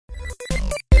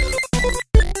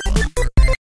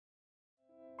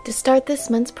To start this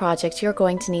month's project, you're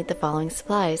going to need the following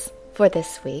supplies for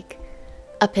this week: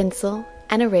 a pencil,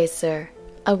 an eraser,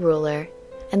 a ruler,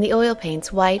 and the oil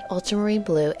paints white, ultramarine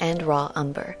blue, and raw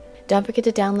umber. Don't forget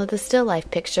to download the still life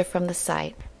picture from the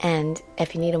site. And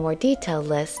if you need a more detailed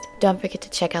list, don't forget to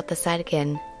check out the site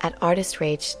again at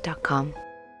artistrage.com.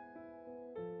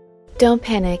 Don't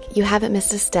panic, you haven't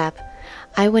missed a step.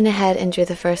 I went ahead and drew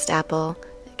the first apple.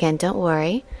 Again, don't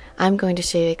worry, I'm going to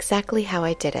show you exactly how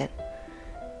I did it.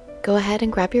 Go ahead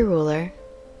and grab your ruler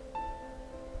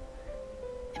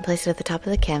and place it at the top of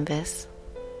the canvas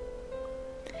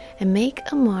and make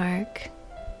a mark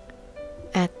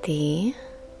at the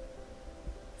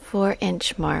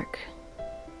 4-inch mark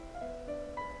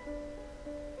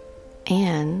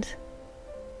and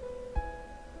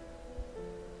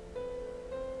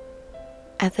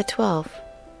at the 12.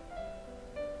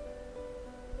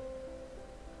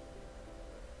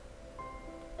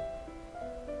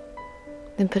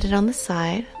 Then put it on the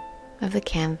side of the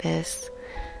canvas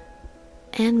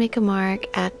and make a mark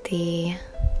at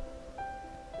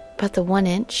about the 1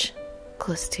 inch,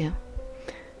 close to,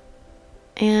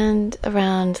 and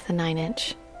around the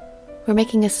 9-inch. We're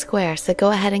making a square, so go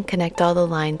ahead and connect all the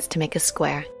lines to make a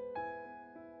square.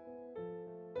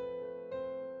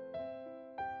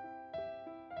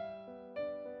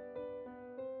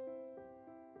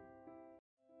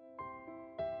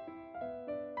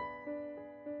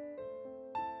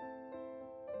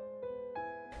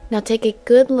 Now take a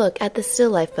good look at the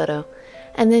still life photo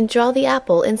and then draw the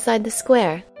apple inside the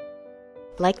square,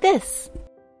 like this.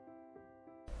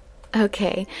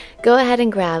 Okay, go ahead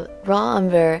and grab raw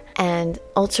umber and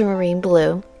ultramarine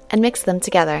blue and mix them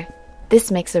together. This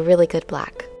makes a really good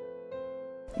black.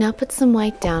 Now put some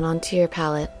white down onto your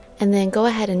palette and then go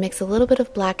ahead and mix a little bit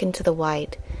of black into the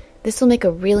white. This will make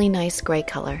a really nice gray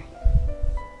color.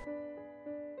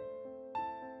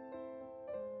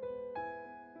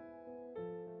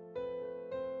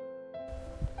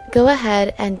 Go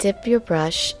ahead and dip your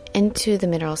brush into the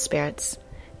mineral spirits,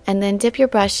 and then dip your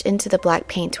brush into the black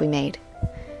paint we made.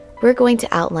 We're going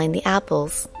to outline the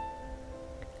apples.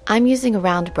 I'm using a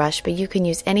round brush, but you can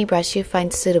use any brush you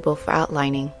find suitable for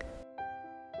outlining.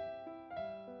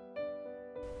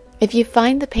 If you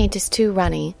find the paint is too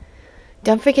runny,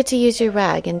 don't forget to use your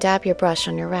rag and dab your brush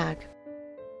on your rag.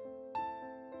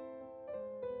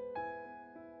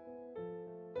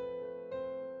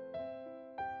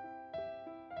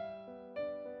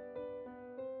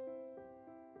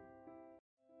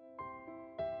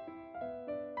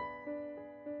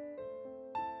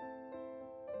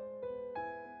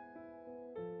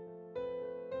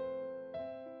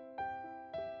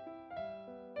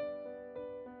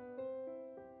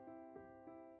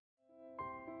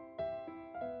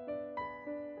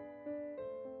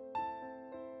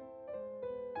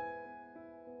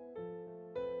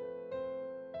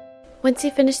 Once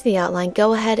you finish the outline,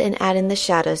 go ahead and add in the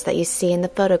shadows that you see in the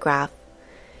photograph.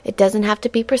 It doesn't have to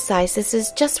be precise, this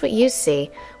is just what you see,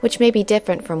 which may be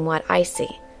different from what I see.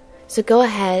 So go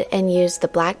ahead and use the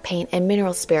black paint and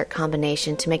mineral spirit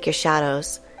combination to make your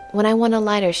shadows. When I want a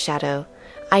lighter shadow,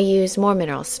 I use more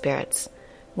mineral spirits.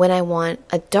 When I want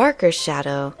a darker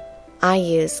shadow, I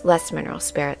use less mineral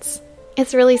spirits.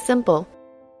 It's really simple.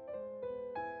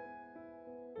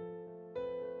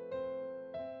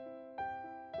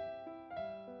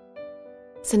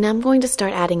 So now I'm going to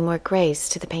start adding more grays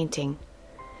to the painting.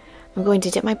 I'm going to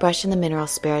dip my brush in the mineral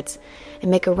spirits and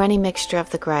make a runny mixture of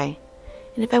the gray.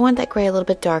 And if I want that gray a little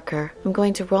bit darker, I'm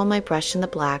going to roll my brush in the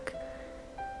black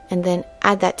and then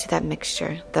add that to that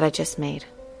mixture that I just made.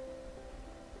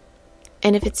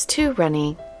 And if it's too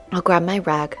runny, I'll grab my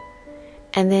rag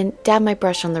and then dab my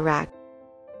brush on the rag.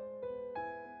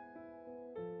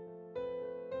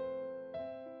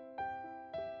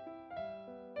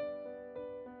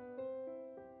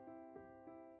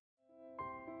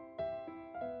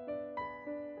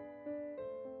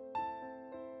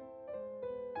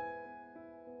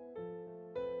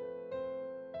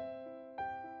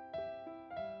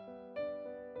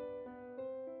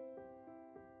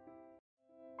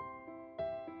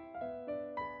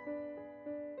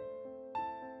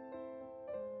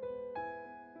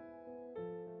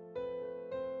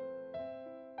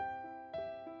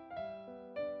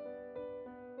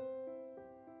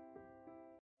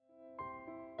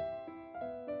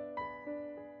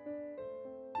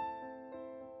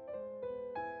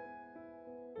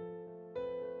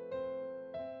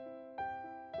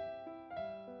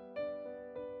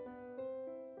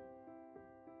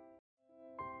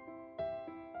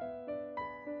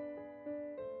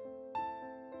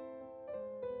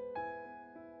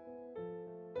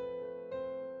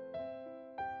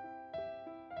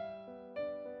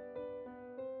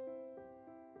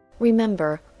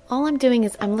 Remember, all I'm doing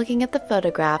is I'm looking at the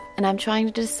photograph and I'm trying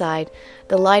to decide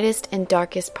the lightest and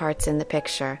darkest parts in the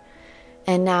picture.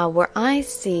 And now where I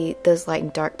see those light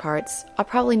and dark parts are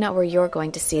probably not where you're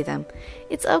going to see them.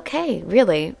 It's okay,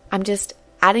 really. I'm just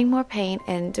adding more paint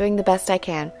and doing the best I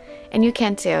can. And you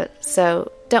can too,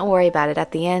 so don't worry about it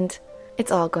at the end.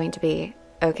 It's all going to be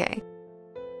okay.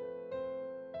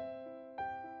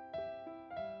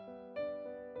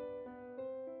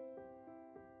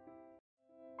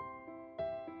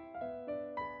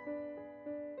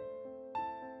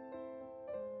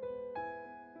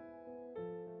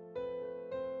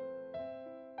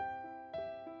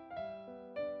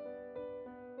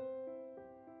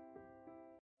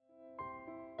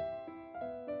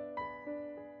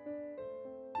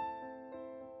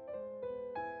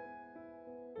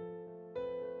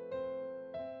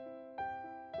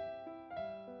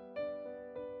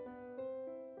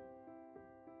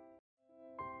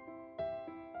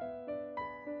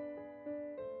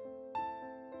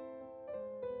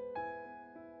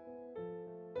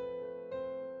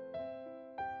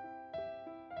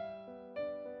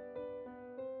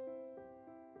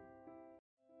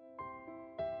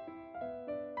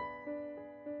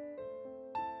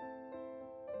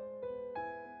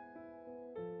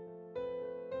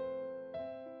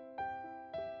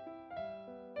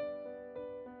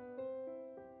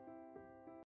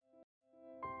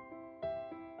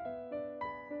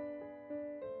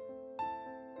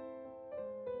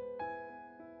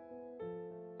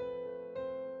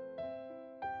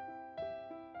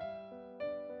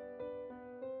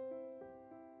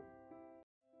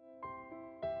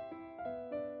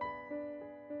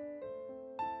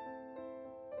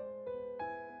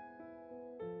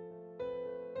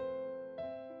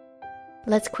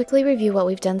 Let's quickly review what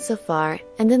we've done so far,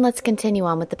 and then let's continue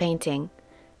on with the painting.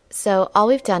 So all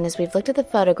we've done is we've looked at the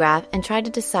photograph and tried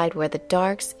to decide where the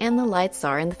darks and the lights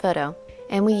are in the photo.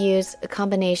 And we used a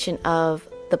combination of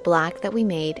the black that we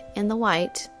made and the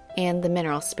white and the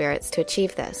mineral spirits to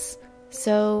achieve this.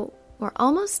 So we're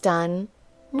almost done.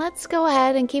 Let's go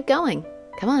ahead and keep going.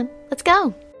 Come on, let's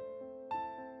go.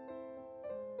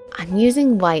 I'm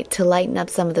using white to lighten up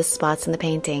some of the spots in the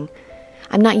painting.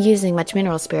 I'm not using much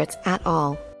mineral spirits at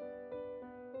all.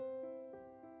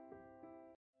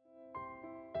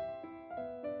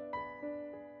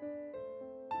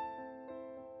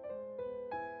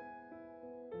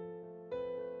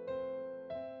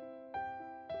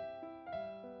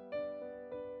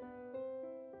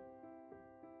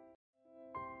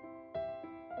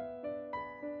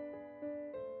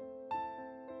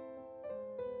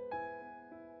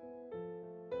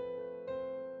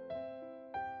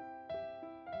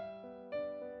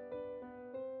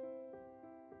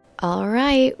 All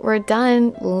right, we're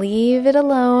done. Leave it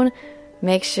alone.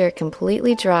 Make sure it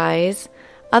completely dries.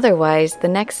 Otherwise, the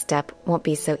next step won't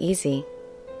be so easy.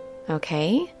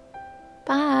 Okay?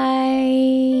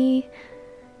 Bye.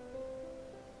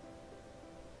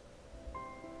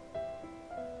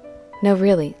 No,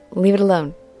 really, leave it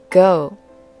alone. Go.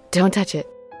 Don't touch it.